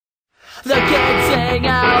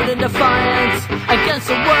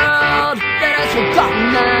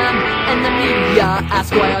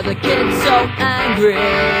ask, why are the kids so angry?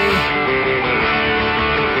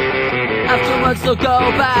 Afterwards they'll go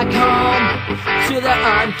back home to their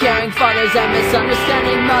uncaring fathers and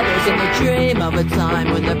misunderstanding mothers, and they dream of a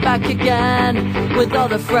time when they're back again with all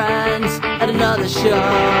their friends at another show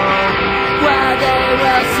where they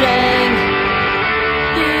will sing,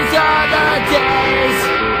 these are the days,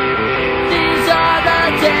 these are the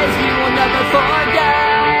days we will never forget.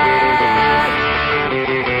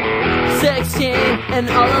 16 and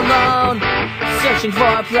all alone, searching for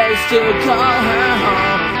a place to call her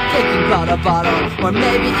home, thinking about a bottle, or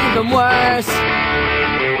maybe even worse.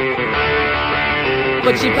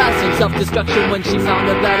 But she passed in self-destruction when she found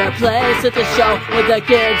a better place at the show with the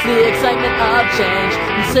kids, the excitement of change,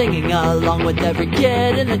 and singing along with every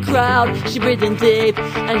kid in the crowd. She breathed in deep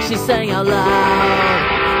and she sang out loud,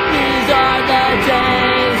 these are the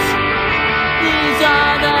days, these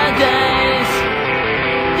are the days,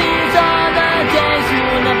 these are the days we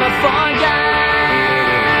will never forget.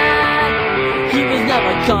 He was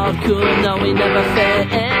never called cool, no, he never fit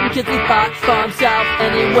in, 'cause he fought for himself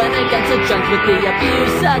and he went against the trends with the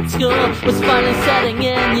abuse at school was finally setting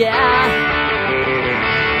in, yeah.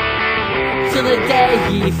 So the day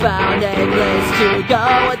he found a place to go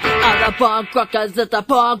with the other punk rockers at the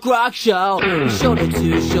punk rock show, shoulder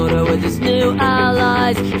to shoulder with his new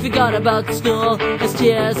allies, forgot about school as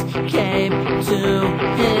tears came to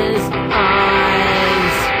his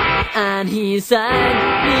eyes. And he sang,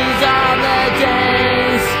 these are the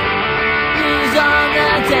days, these are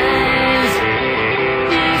the days,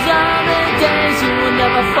 these are the days you will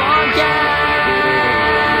never forget.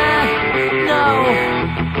 No.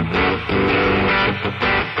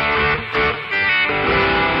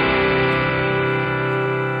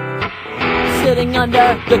 Sitting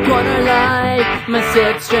under the corner light, my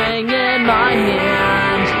sixth string in my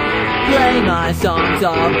hand, playing my songs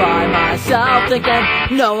all by myself, thinking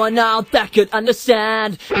no one out there could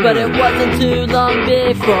understand. But it wasn't too long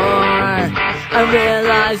before I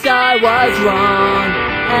realized I was wrong,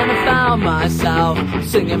 and I found myself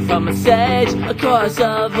singing from a stage, a chorus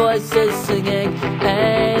of voices singing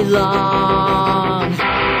along.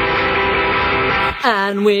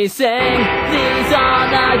 And we sing, these are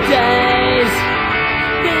the days,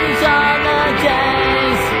 these are the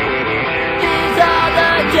days, these are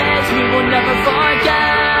the days we will never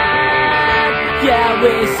forget. Yeah,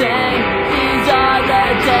 we sing, these are the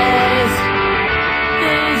days,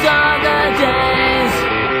 these are the days,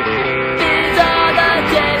 these are the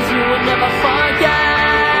days we will never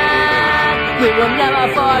forget, we will never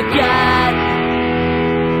forget.